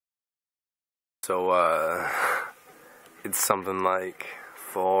So, it's something like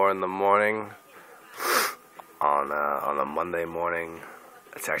 4 in the morning on a Monday morning.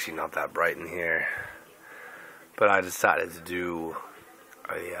 It's actually not that bright in here, but I decided to do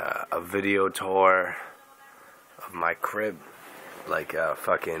a video tour of my crib, like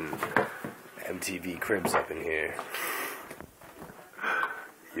fucking MTV Cribs up in here.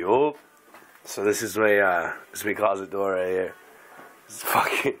 Yup. So this is my closet door right here. It's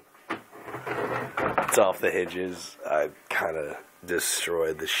fucking. It's off the hinges. I kind of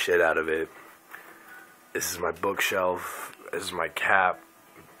destroyed the shit out of it. This is my bookshelf. This is my cap.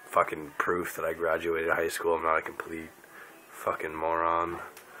 Fucking proof that I graduated high school. I'm not a complete fucking moron.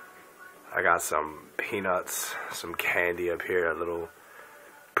 I got some peanuts, some candy up here, a little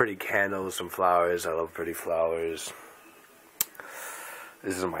pretty candles, some flowers. I love pretty flowers.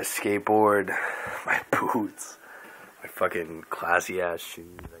 This is my skateboard, my boots, my fucking classy ass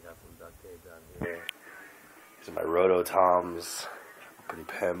shoes. I got some duct tape down here. These are my Rototoms, pretty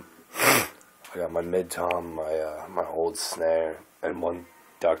pimp. I got my mid-tom, my old snare, and one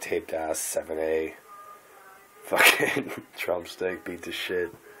duct taped ass 7A fucking drumstick, beat the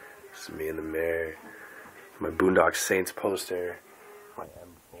shit. This is me in the mirror. My Boondock Saints poster, my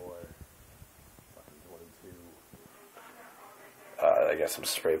M4, fucking 22. I got some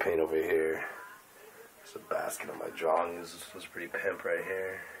spray paint over here. There's a basket of my drawings. This was pretty pimp right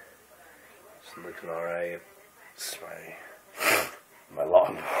here. It's looking alright. This is my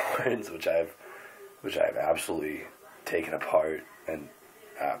longboards, which I've absolutely taken apart and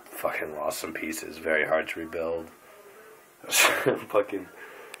fucking lost some pieces. Very hard to rebuild. Fucking,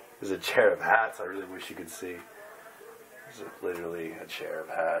 there's a chair of hats. I really wish you could see. There's literally a chair of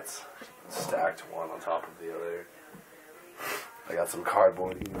hats, stacked one on top of the other. I got some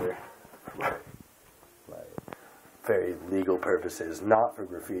cardboard here for my very legal purposes, not for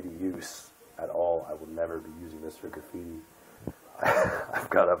graffiti use at all. I will never be using this for graffiti. I've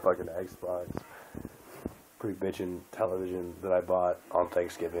got a fucking Xbox, pretty bitchin' television that I bought on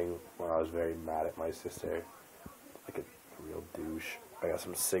Thanksgiving when I was very mad at my sister, like a real douche. I got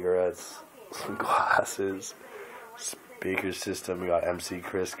some cigarettes, some glasses, speaker system. We got MC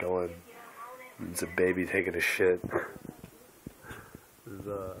Chris going. It's a baby taking a shit. There's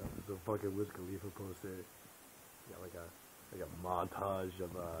a fucking Wiz Khalifa poster. Got like a montage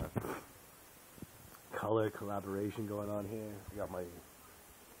of color collaboration going on here. I got my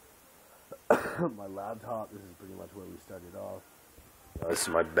my laptop. This is pretty much where we started off. This is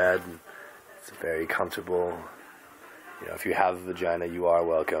my bed. It's very comfortable. You know, if you have a vagina, you are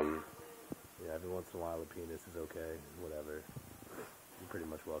welcome. Yeah, every once in a while a penis is okay. Whatever. You're pretty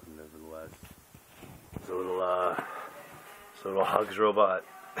much welcome nevertheless. It's a little hugs robot.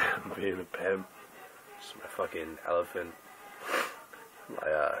 Being a pimp. This is my fucking elephant. My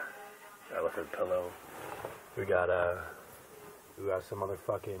elephant pillow. We got some other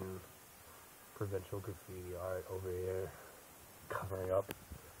fucking provincial graffiti art over here, covering up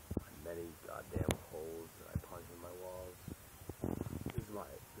many goddamn holes that I punch in my walls. This is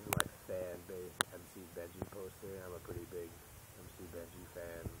my fan base MC Benji poster. I'm a pretty big MC Benji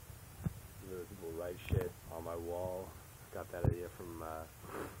fan. These are people write shit on my wall. Got that idea from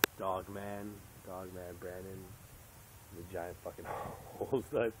Dogman Brandon. The giant fucking holes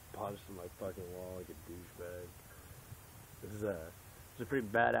that I punched in my fucking wall like a douchebag. This is a pretty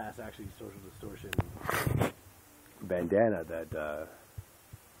badass, actually, social distortion bandana that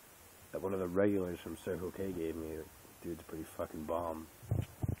one of the regulars from Circle K gave me. Dude's pretty fucking bomb.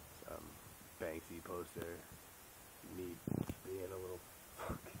 Some Banksy poster. Me being a little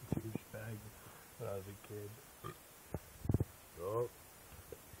fucking douchebag when I was a kid. Oh,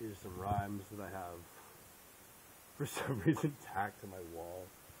 here's some rhymes that I have for some reason tacked to my wall.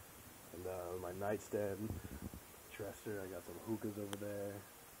 And my nightstand dresser, I got some hookahs over there.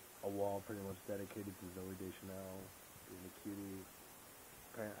 A wall pretty much dedicated to Zoe Deschanel, being a cutie.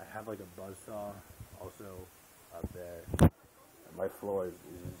 I have like a buzzsaw also up there. And my floor is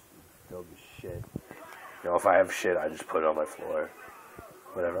just filled with shit. You know, if I have shit, I just put it on my floor.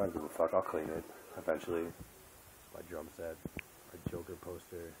 Whatever, I don't give a fuck, I'll clean it eventually. My drum set, my Joker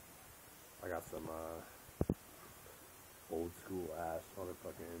poster. I got some old school ass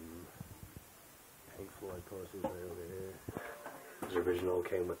motherfucking Pink Floyd posters right over here. This original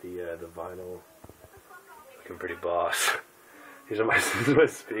came with the vinyl. Looking pretty boss. This is my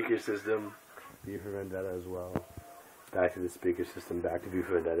speaker system. V for Vendetta as well. Back to the speaker system, back to V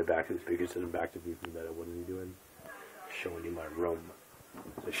for Vendetta, back to the speaker system, back to V for Vendetta. What is he doing? Showing you my room.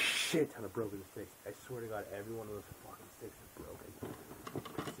 There's a shit ton of broken sticks. I swear to God, every one of those fucking sticks is broken.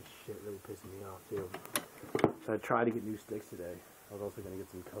 This shit really pissing me off too. So I tried to get new sticks today. I was also going to get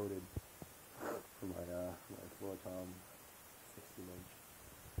some coated. for my floor tom, 16-inch.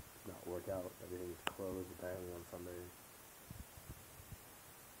 Did not work out. Everything's closed apparently on Sunday.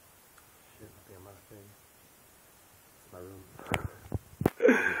 Shit, I think I'm out of thing. It's my room.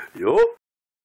 Yo.